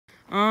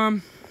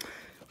Hey,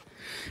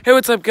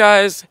 what's up,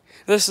 guys?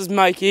 This is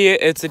Mikey.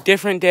 It's a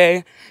different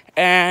day,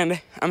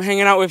 and I'm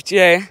hanging out with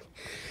Jay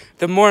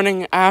the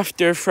morning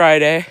after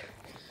Friday,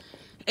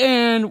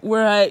 and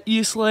we're at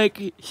East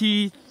Lake.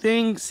 He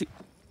thinks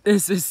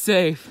this is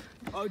safe.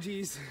 Oh,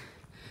 jeez.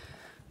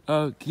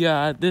 Oh,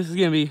 God, this is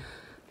gonna be...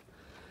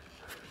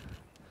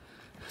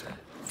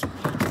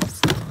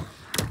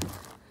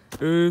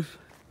 Oof.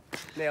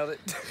 Nailed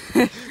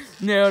it.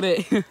 Nailed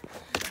it.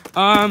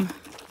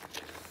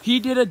 He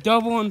did a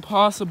double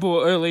impossible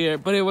earlier,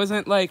 but it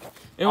wasn't like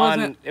it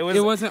wasn't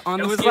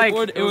on the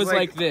skateboard. It was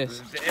like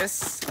this.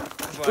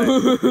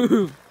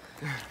 But...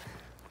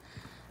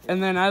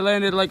 And then I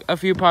landed like a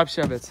few pop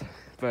shove-its,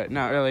 but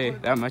not really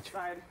that much.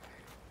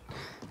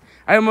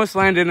 I almost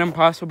landed an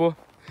impossible,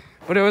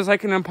 but it was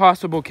like an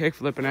impossible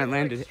kickflip, and I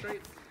landed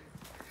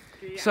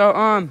it. So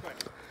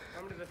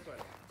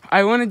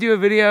I want to do a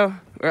video,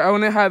 or I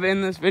want to have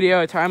in this video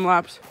a time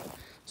lapse.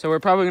 So we're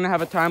probably gonna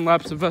have a time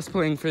lapse of us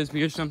playing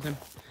frisbee or something.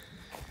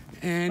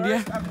 And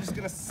First, yeah, I'm just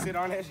gonna sit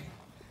on it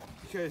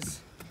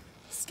because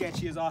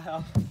sketchy as all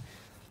hell.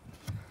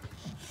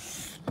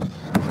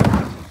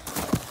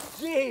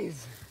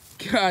 Jeez.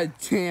 God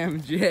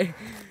damn, Jay,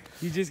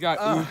 you just got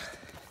oofed.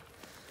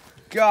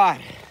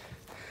 God.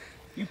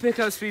 You pick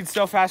up speed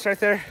so fast right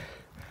there.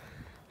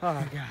 Oh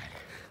my God.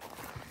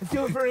 Let's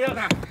do it for real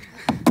now.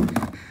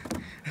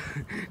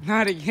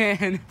 Not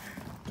again.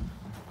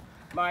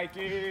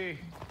 Mikey.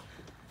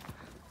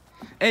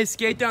 Hey,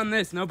 skate down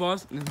this, no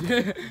balls.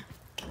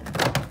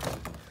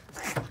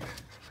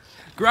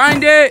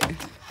 Grind it.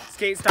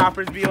 Skate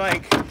stoppers be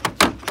like.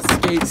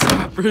 Skate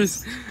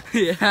stoppers.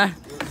 Yeah.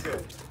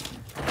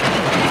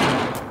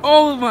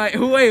 Oh my,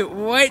 wait,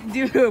 what,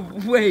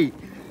 dude, wait.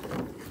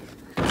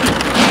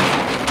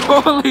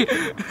 Holy.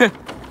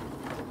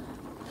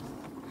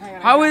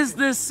 How is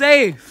this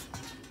safe?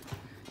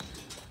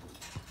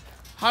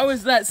 How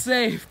is that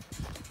safe?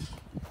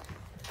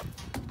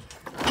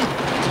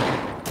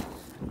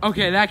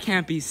 Okay, that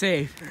can't be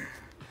safe.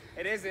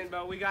 It isn't,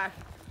 but we got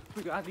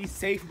these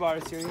safe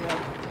bars here, you know.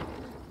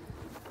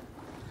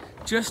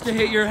 Just to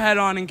hit your head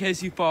on in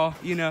case you fall,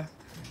 you know.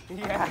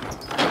 Yeah.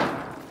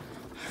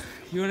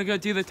 You wanna go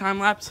do the time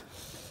lapse?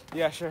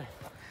 Yeah, sure.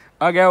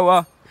 Okay,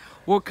 well,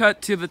 we'll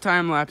cut to the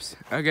time lapse.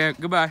 Okay,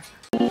 goodbye.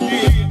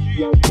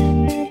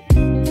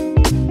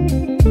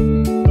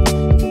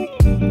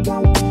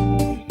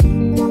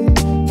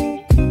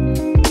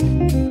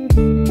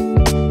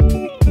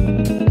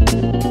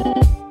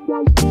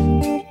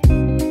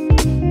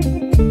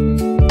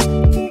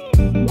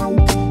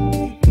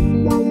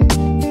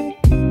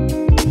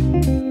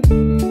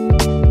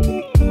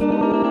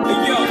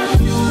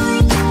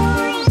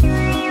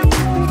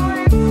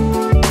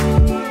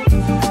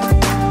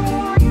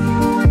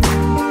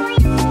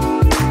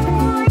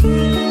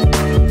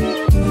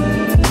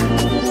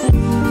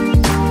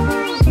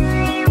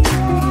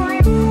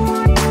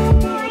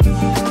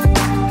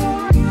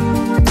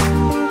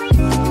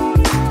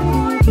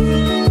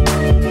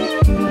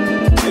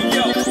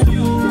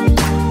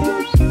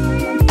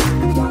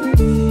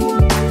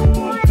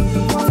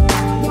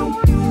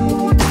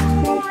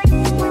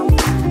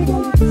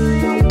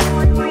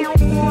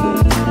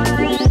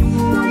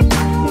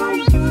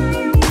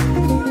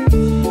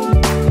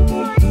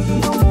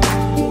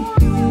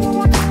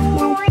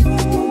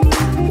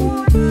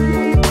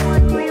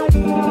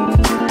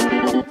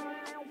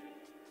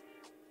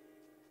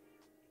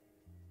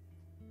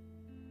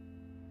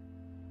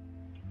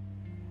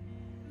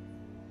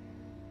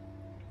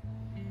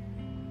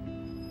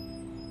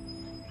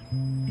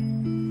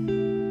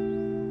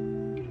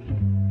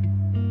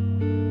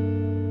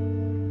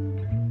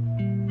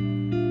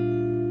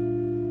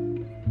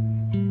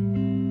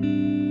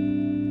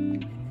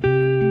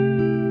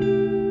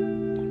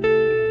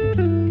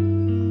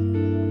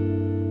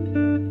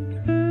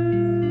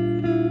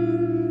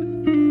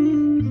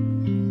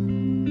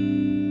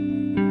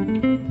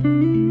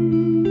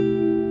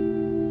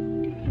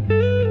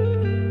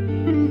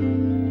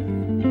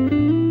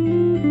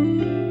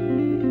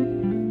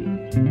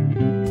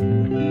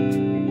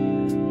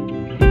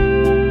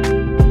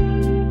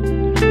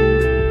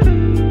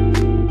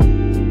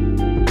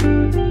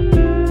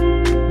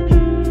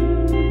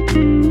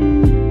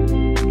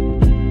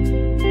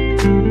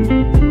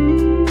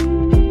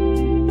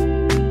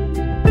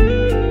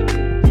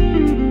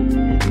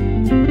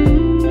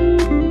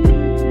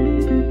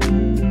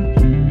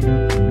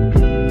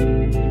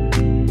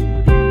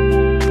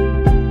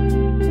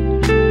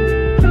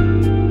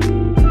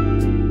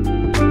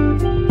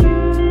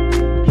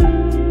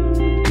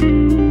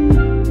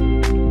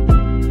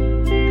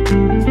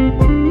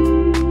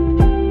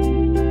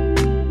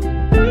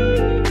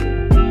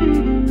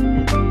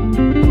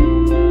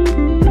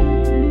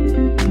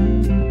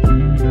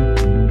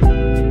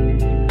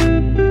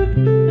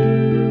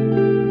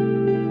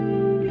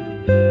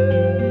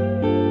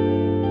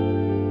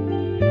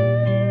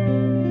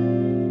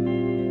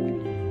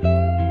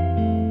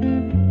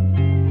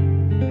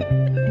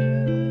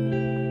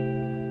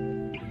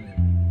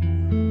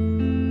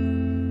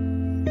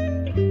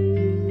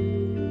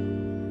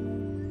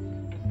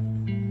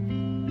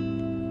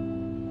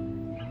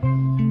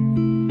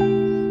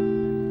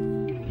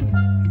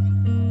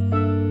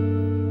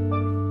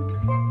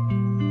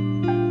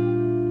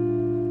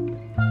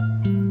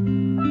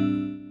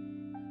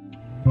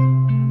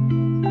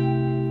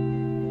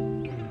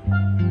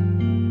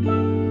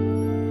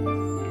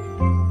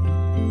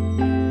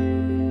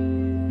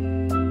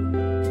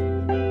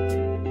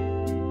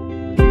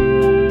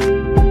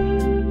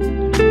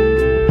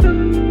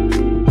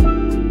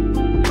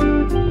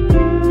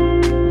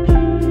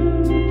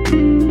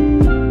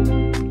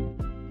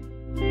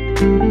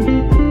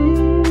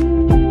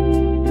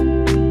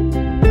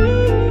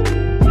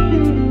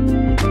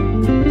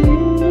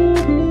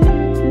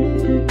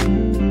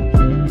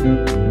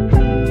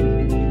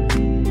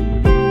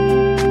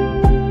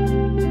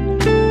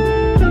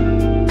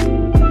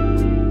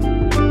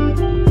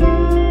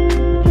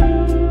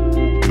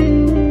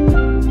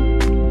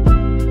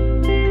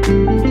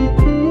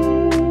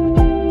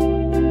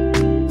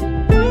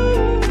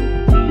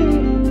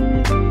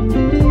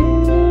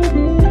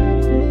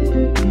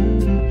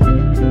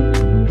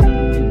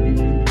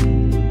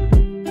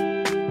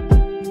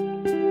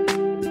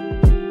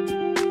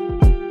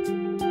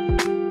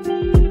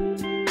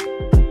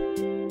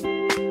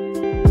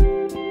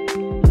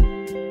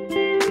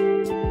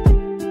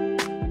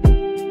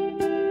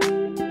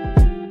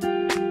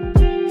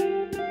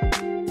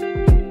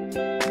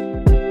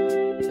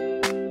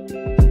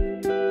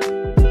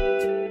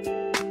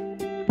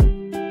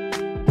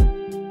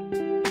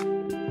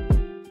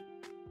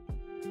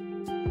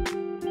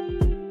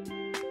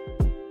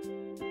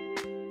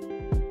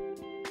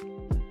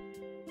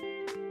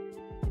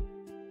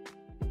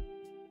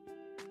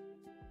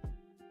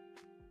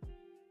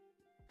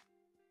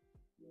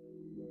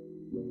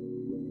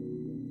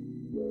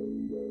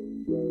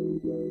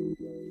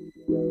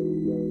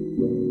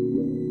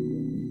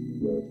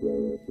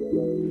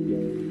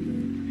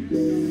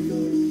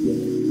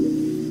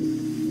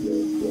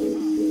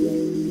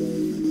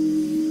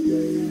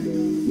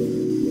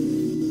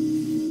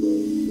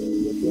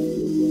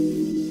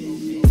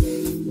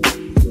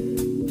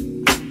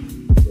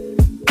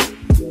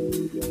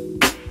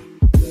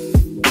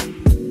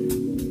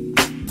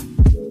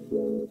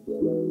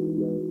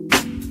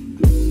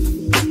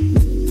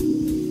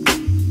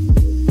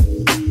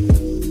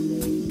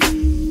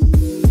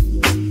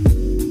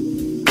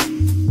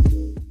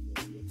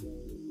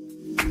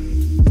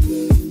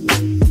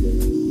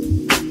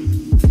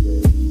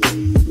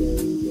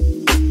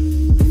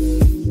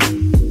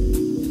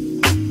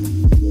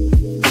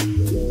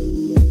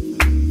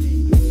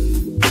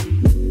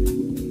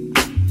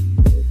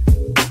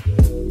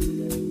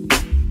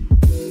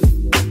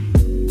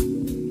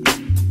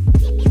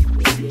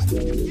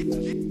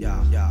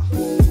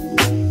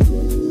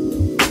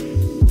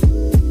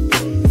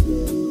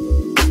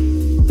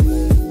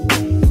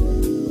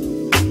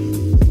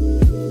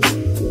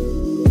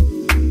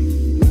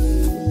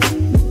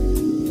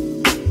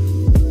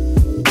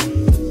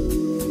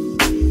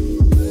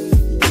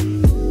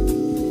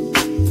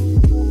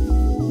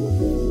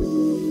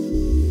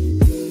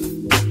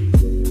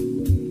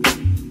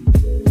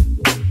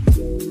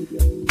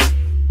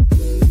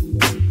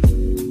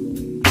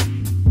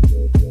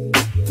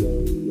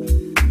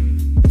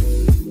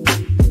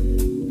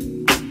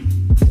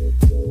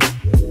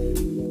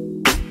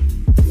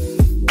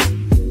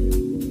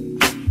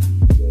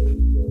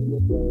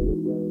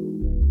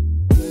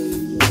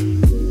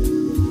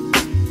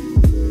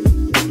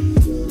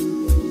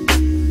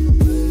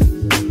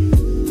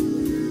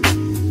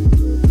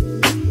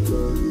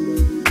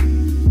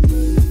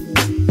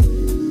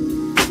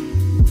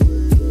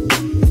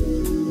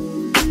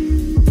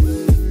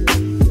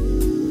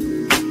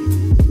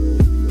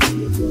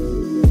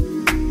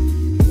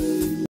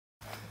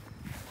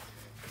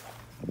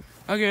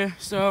 Okay,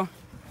 so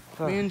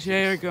me and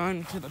Jay are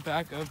going to the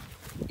back of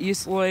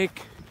East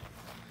Lake.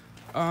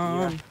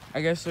 I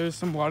guess there's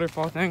some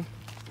waterfall thing.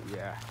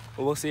 Yeah.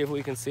 Well, we'll see if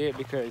we can see it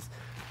because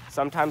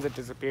sometimes it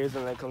disappears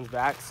and then it comes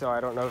back. So I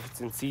don't know if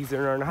it's in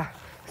season or not.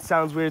 It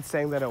sounds weird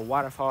saying that a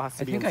waterfall has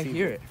to be in season. I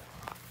hear it.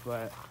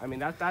 But I mean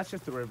that's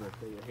just the river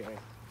that you're hearing.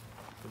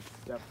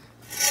 Yep.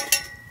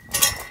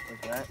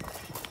 Like that.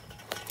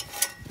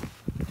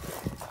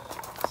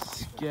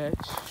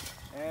 Sketch.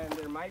 And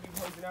there might be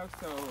poison oak,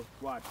 so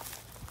watch.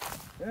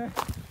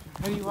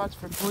 How do you watch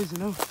for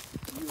poison oak?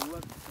 You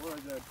look for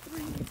the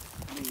 3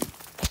 leaves.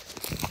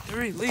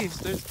 3 leaves?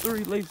 There's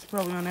 3 leaves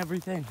probably on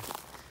everything.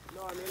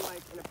 No, I mean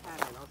like in a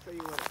pattern. I'll show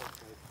you what it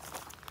looks like.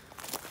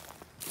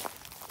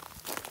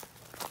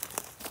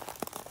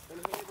 And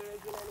here there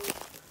isn't any,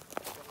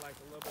 but like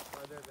a little bit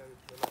farther than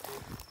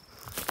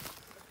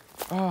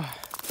the Oh,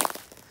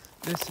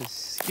 this is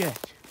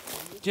sketch.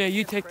 Jay,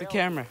 you take the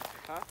camera.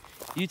 Huh?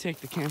 You take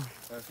the camera.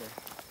 Okay.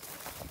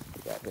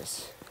 We got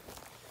this.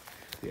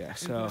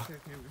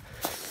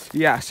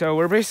 Yeah, so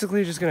we're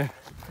basically just we're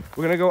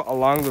gonna go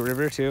along the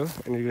river too,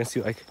 and you're gonna see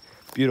like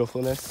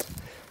beautifulness.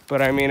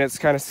 But I mean, it's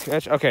kind of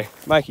sketch. Okay,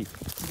 Mikey,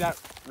 see that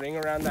ring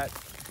around that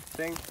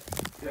thing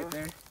right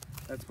there?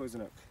 That's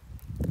poison oak.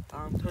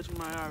 I'm touching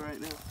my eye right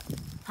now.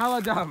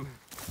 Hella dumb.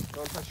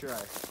 Don't touch your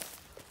eye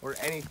or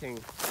anything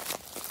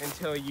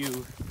until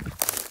you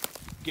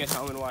get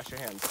home and wash your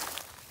hands.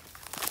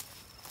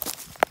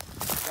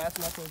 That's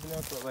not poison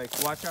oak, but like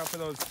watch out for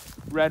those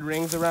red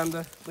rings around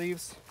the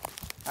leaves.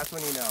 That's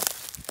when you know.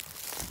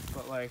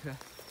 But like, Oof,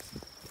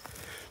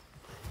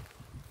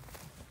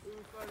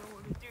 I don't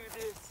want to do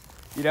this.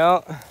 you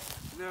don't?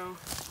 No.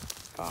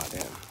 Oh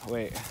damn!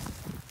 Wait.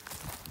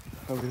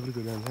 Oh, we're gonna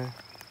go down there.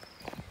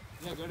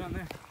 Yeah, go down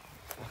there.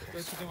 Okay. Go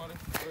to the water.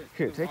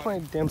 Here, take my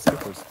damn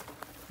slippers.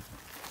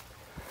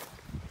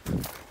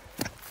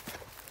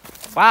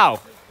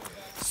 Wow,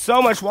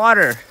 so much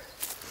water.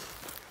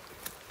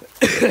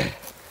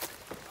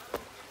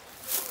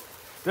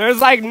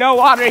 There's like no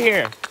water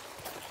here.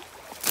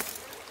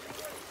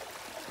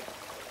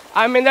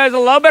 I mean, there's a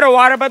little bit of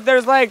water, but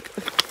there's like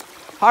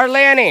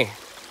hardly any.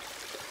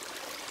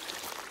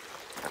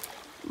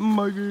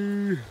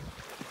 Muggy.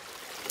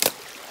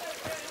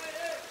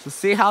 So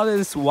see how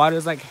this water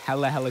is like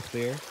hella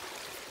clear?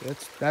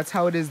 That's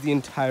how it is the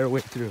entire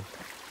way through.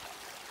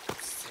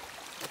 It's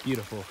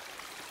beautiful.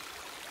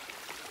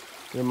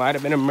 There might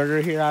have been a murder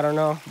here, I don't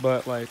know,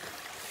 but like,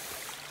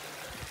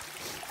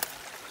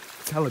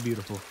 it's hella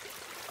beautiful.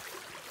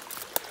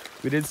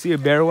 We did see a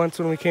bear once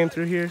when we came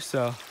through here,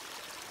 so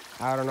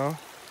I don't know.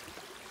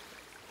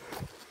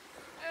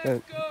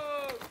 Let's go.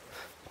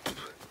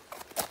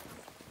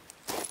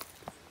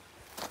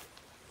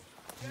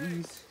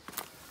 Jeez.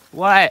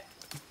 What?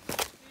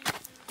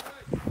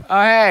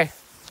 Oh, hey.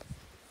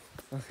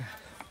 Okay.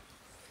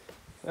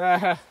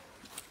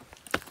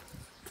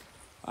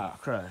 Oh,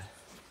 crud.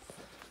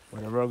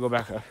 Whatever, I'll go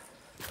back up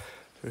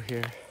through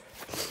here.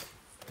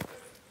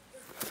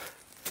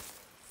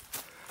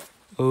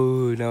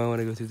 Oh, now I want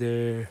to go through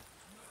there.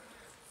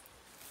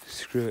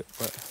 Screw it,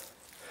 but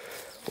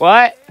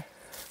What?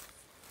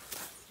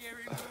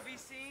 Scary movie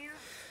scene?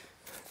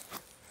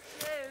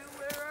 Jay,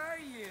 where are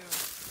you?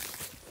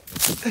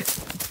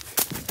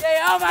 Jay,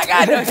 oh my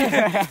god! No,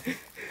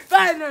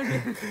 Fine, no,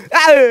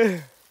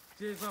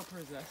 Jay's not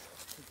possessed.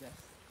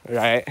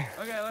 Right.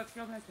 Okay, let's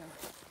go back down.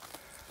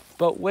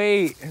 But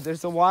wait,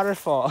 there's a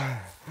waterfall.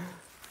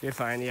 You're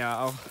fine,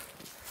 yeah.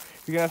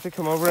 You're gonna have to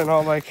come over and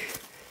I'll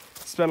like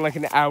spend like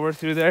an hour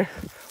through there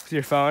with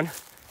your phone.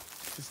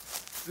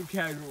 Just some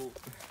casual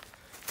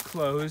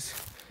clothes.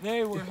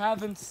 They were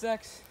having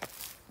sex.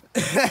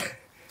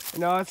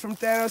 No, it's from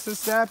Thanos'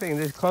 snapping.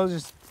 The clothes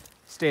just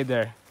stayed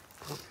there.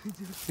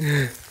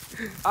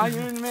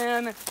 Iron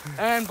Man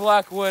and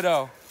Black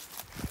Widow.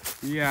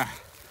 Yeah.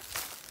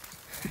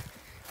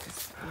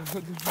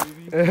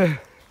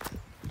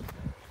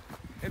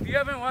 If you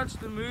haven't watched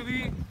the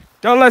movie,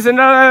 Don't listen.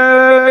 it's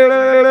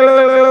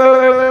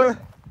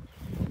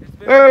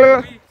been 3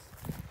 weeks.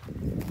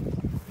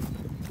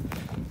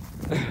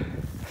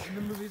 And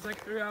the movie's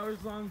like 3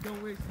 hours long.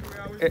 Don't waste 3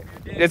 hours of your day.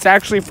 It's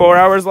actually 4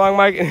 hours long,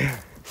 Mike.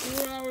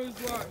 4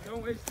 hours long.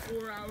 Don't waste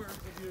 4 hours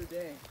of your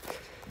day.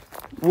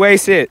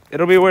 Waste it.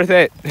 It'll be worth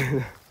it. Hey, we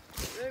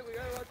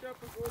gotta watch out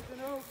for poison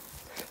oak.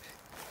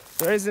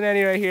 There isn't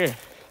any right here.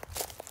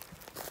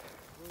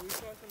 Well, we saw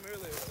some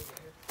earlier over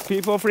here.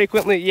 People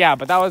frequently, yeah,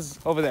 but that was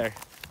over there.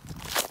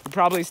 You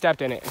probably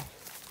stepped in it.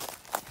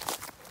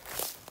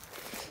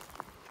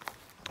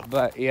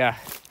 But yeah.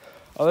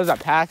 Oh, there's a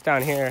path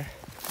down here.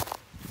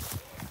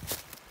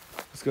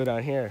 Let's go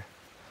down here.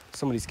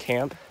 Somebody's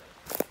camp.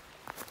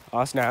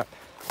 Oh, snap.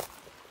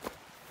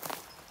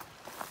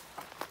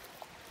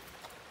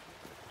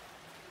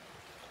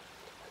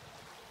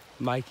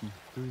 Mikey.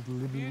 Who's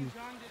Me living. and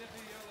John did a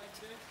video like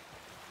this.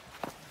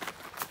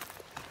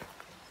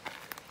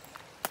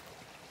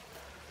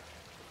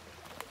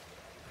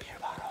 Beer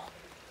bottle.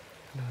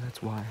 No,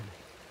 that's wine.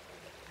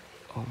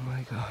 Oh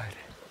my god.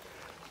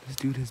 This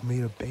dude has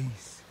made a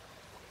base.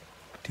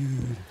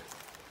 Dude.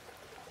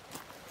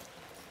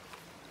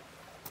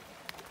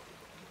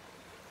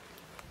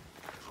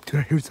 Dude,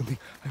 I heard something.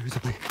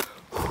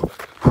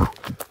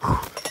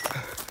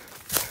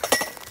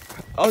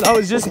 Oh, that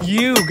was just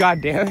you,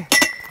 goddamn.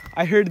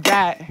 I heard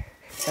that.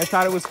 I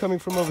thought it was coming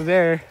from over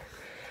there.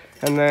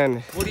 And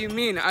then. What do you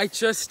mean? I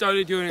just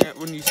started doing it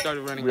when you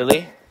started running.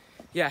 Really?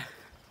 Yeah.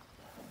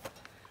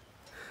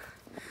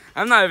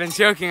 I'm not even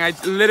joking. I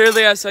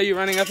saw you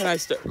running up and I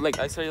saw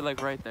you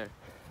like right there.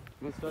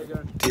 I'm gonna start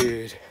going.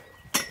 Dude.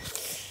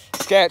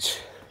 Sketch.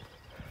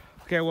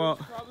 Okay, well.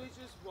 It's probably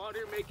just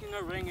water making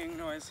a ringing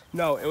noise.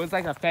 No, it was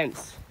like a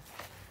fence.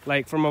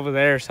 Like from over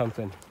there or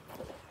something.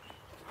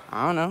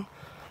 I don't know.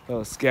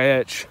 Oh,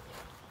 sketch.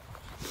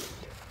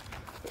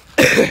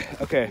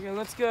 Okay. Okay,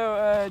 let's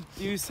go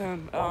do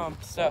some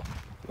stuff.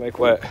 Like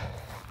what?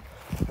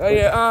 Oh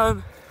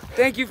yeah,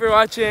 thank you for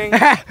watching.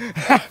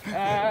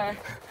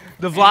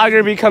 The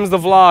vlogger becomes the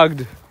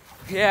vlogged.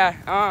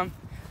 Yeah,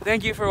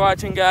 thank you for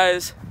watching,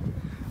 guys.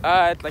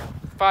 Like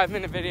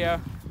 5-minute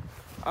video.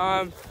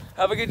 Have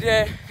a good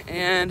day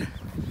and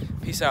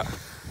peace out.